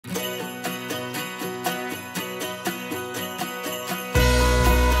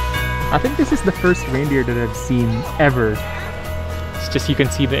I think this is the first reindeer that I've seen ever. It's just you can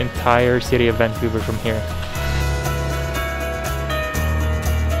see the entire city of Vancouver from here.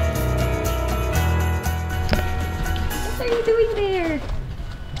 What are you doing there?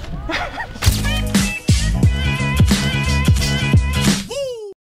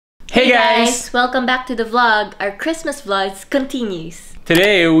 Hey guys! Welcome back to the vlog. Our Christmas vlogs continues.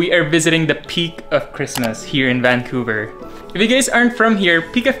 Today we are visiting the Peak of Christmas here in Vancouver. If you guys aren't from here,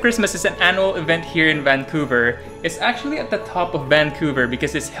 Peak of Christmas is an annual event here in Vancouver. It's actually at the top of Vancouver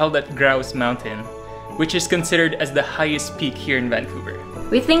because it's held at Grouse Mountain, which is considered as the highest peak here in Vancouver.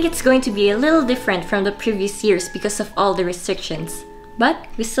 We think it's going to be a little different from the previous years because of all the restrictions, but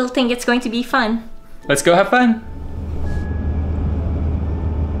we still think it's going to be fun. Let's go have fun!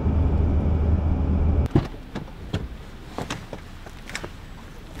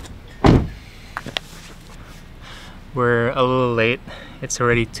 We're a little late. It's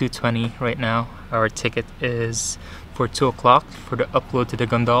already 2:20 right now. Our ticket is for 2 o'clock for the upload to the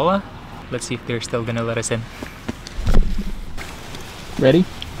gondola. Let's see if they're still gonna let us in. Ready?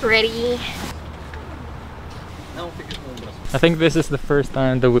 Ready. I think this is the first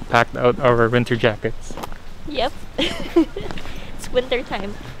time that we packed out our winter jackets. Yep. It's winter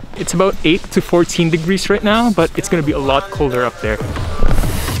time. It's about 8 to 14 degrees right now, but it's gonna be a lot colder up there.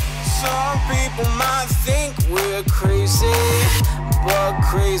 Some people might think we're crazy, but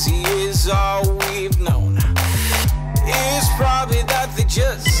crazy is all we've known. It's probably that they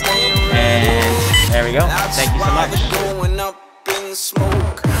just ain't ready. And there we go. That's Thank you so much. Going up in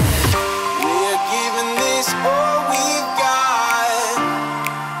smoke. We're giving this all we've got.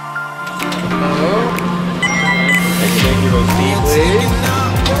 Thank you, Taking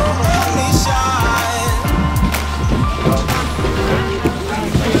out your only shot.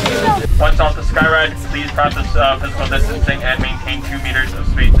 Once off the skyride, please practice physical distancing and maintain 2 meters of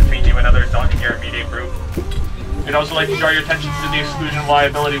space between you and others not in your immediate group. We'd also like to draw your attention to the exclusion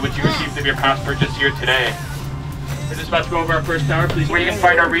liability which you received of your pass purchase here today. We're just about to go over our first tower. Please, where you can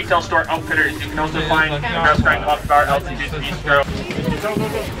find our retail store outfitters. You can also find restaurant Club Bar, Altitude Bistro.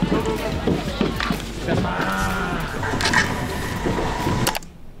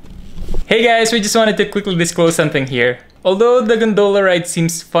 Hey guys, we just wanted to quickly disclose something here. Although the gondola ride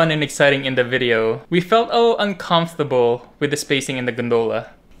seems fun and exciting in the video, we felt a little uncomfortable with the spacing in the gondola.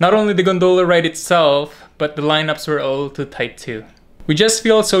 Not only the gondola ride itself, but the lineups were a little too tight too. We just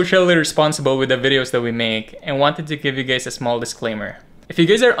feel socially responsible with the videos that we make and wanted to give you guys a small disclaimer. If you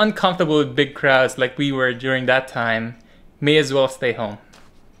guys are uncomfortable with big crowds like we were during that time, may as well stay home.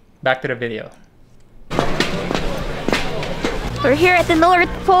 Back to the video. We're here at the North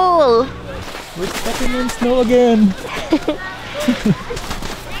Pole. We're stepping in snow again.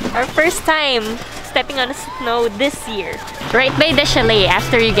 Our first time stepping on snow this year. Right by the chalet,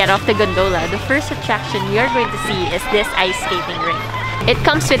 after you get off the gondola, the first attraction you're going to see is this ice skating rink. It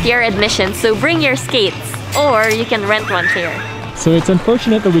comes with your admission, so bring your skates, or you can rent one here. So it's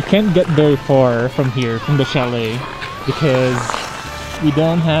unfortunate that we can't get very far from here, from the chalet, because we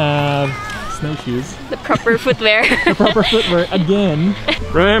don't have snowshoes. The proper footwear. The proper footwear again.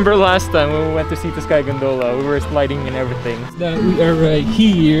 Remember last time when we went to see the Sky Gondola, we were sliding and everything. Now we are right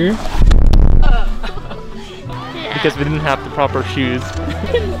here. Because we didn't have the proper shoes.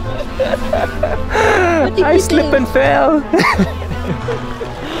 I slipped and fell.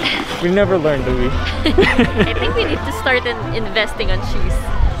 We never learned, do we? I think we need to start investing on shoes.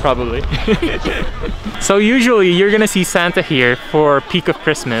 Probably. So usually you're gonna see Santa here for Peak of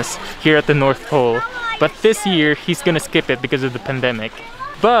Christmas here at the North Pole. But this year he's gonna skip it because of the pandemic.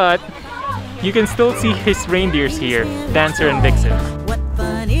 But you can still see his reindeers here, Dancer and Vixen. What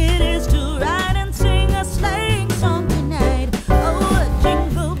fun it is to ride and sing a sleighing song tonight. Oh,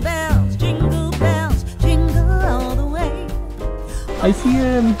 jingle bells, jingle all the way. I see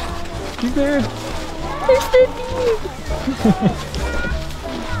him! He's there! There's the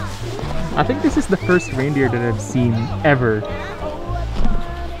I think this is the first reindeer that I've seen ever.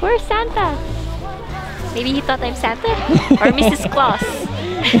 Where's Santa? Maybe he thought I'm Santa? Or Mrs. Claus?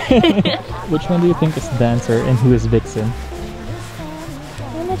 Which one do you think is Dancer and who is Vixen?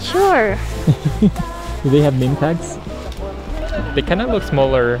 I'm not sure. Do they have name tags? They kind of look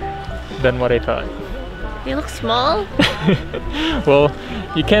smaller than what I thought. They look small? Well,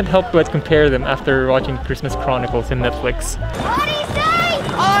 you can't help but compare them after watching Christmas Chronicles in Netflix. What do you say?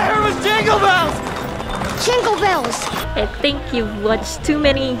 All I heard was jingle bells! Jingle bells. I think you've watched too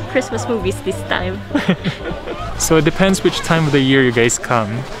many Christmas movies this time. So it depends which time of the year you guys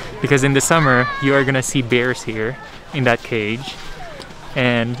come. Because in the summer, you are gonna see bears here in that cage.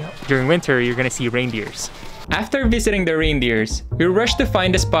 And during winter, you're gonna see reindeers. After visiting the reindeers, we rushed to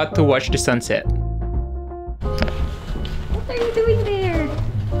find a spot to watch the sunset. What are you doing there?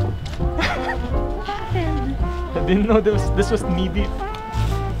 What happened? I didn't know this was knee deep.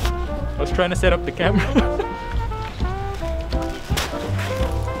 I was trying to set up the camera.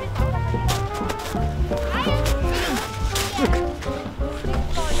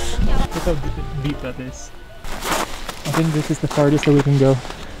 Look how deep that is. I think this is the farthest that we can go.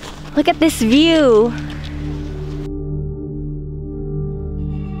 Look at this view!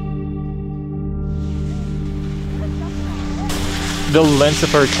 The lens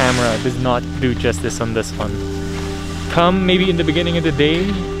of our camera does not do justice on this one. Come maybe in the beginning of the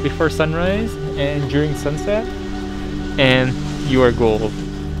day, before sunrise, and during sunset, and you are gold.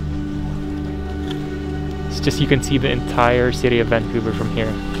 It's just you can see the entire city of Vancouver from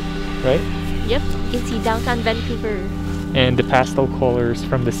here, right? Yep, you can see downtown Vancouver. And the pastel colors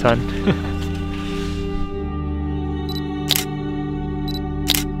from the sun.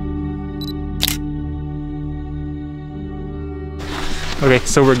 Okay,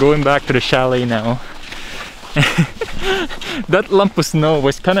 so we're going back to the chalet now. That lump of snow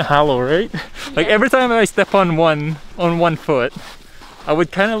was kind of hollow, right? Like every time I step on one foot, I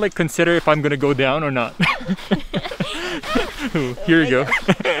would kind of like consider if I'm gonna go down or not. Ooh, here we go.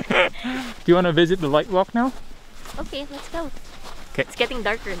 Do you want to visit the light walk now? Okay, let's go. Okay. It's getting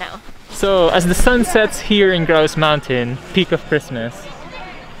darker now. So as the sun sets here in Grouse Mountain, peak of Christmas,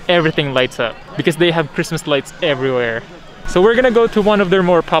 everything lights up because they have Christmas lights everywhere. So we're gonna go to one of their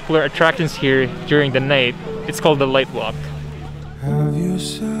more popular attractions here during the night. It's called the Light Walk. Have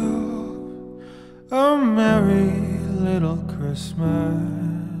yourself a merry little Christmas.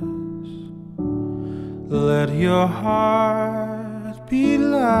 Let your heart be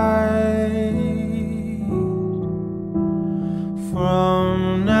light.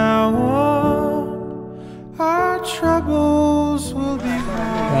 From now on, our troubles will be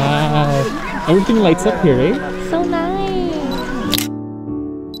high. Wow, everything lights up here, eh? So nice!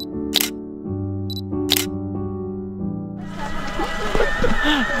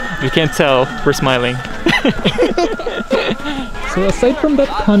 You can't tell, we're smiling. So aside from that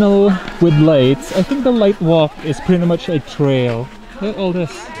tunnel with lights, I think the light walk is pretty much a trail. Look at all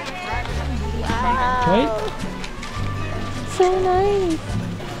this. Right? So nice!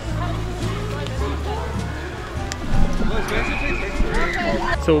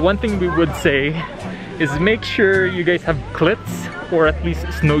 So one thing we would say is make sure you guys have clips or at least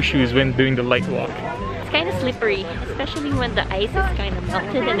snowshoes when doing the light walk. It's kind of slippery, especially when the ice is kind of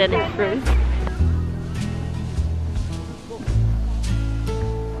melted and then it froze.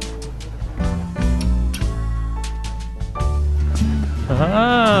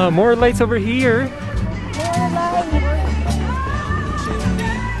 Ah, more lights over here.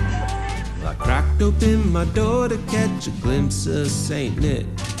 I cracked open my door to catch a glimpse of Saint Nick.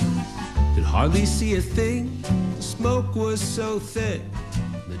 Could hardly see a thing, the smoke was so thick.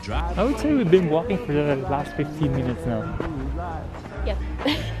 The drive I would say we've been walking for the last 15 minutes now. Yep.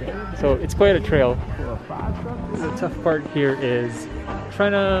 So it's quite a trail. The tough part here is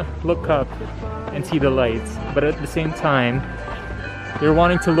trying to look up and see the lights, but at the same time, you're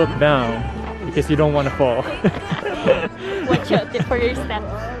wanting to look down because you don't want to fall. Watch out for your step.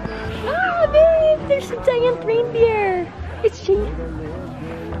 Oh, babe! There's a giant reindeer! It's changed.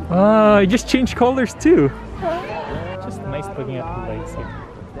 Ah, it just changed colors too. Just nice looking at the lights here,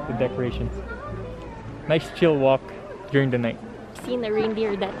 the decorations. Nice chill walk during the night. Seen a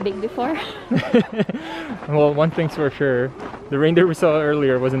reindeer that big before? Well, one thing's for sure, the reindeer we saw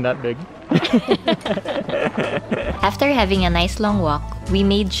earlier wasn't that big. After having a nice long walk, we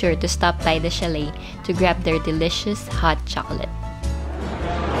made sure to stop by the chalet to grab their delicious hot chocolate.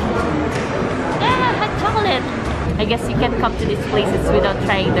 Yeah, hot chocolate! I guess you can't come to these places without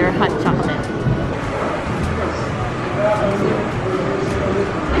trying their hot chocolate.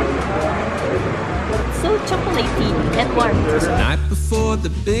 So chocolatey and warm. the night before the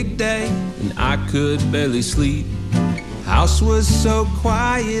big day, and I could barely sleep. House was so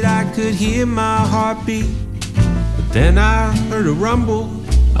quiet I could hear my heartbeat. But then I heard a rumble.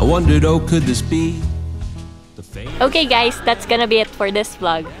 I wondered, oh, could this be? Okay guys, that's gonna be it for this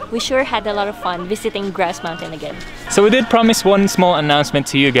vlog. We sure had a lot of fun visiting Grouse Mountain again. So we did promise one small announcement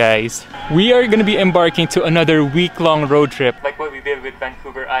to you guys. We are gonna be embarking to another week-long road trip, like what we did with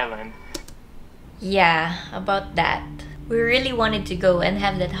Vancouver Island. Yeah, about that. We really wanted to go and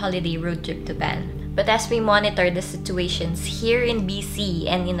have that holiday road trip to Van. But as we monitor the situations here in BC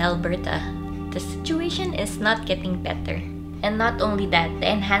and in Alberta, the situation is not getting better. And not only that,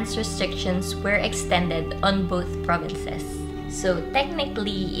 the enhanced restrictions were extended on both provinces. So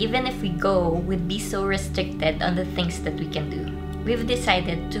technically, even if we go, we'd be so restricted on the things that we can do. We've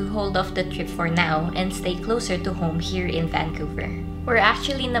decided to hold off the trip for now and stay closer to home here in Vancouver. We're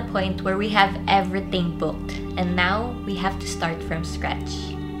actually in a point where we have everything booked, and now we have to start from scratch.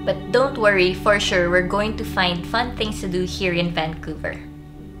 But don't worry, for sure we're going to find fun things to do here in Vancouver.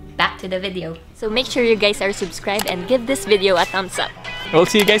 Back to the video. So make sure you guys are subscribed and give this video a thumbs up. We'll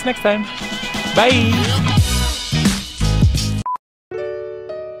see you guys next time. Bye!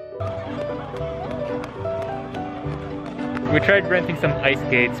 We tried renting some ice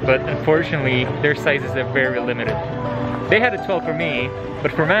skates, but unfortunately, their sizes are very limited. They had a 12 for me,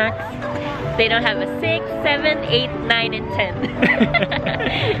 but for Max, they don't have a 6, 7, 8, 9, and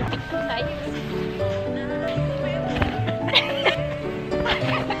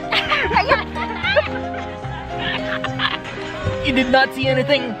 10. You did not see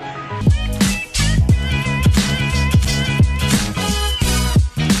anything!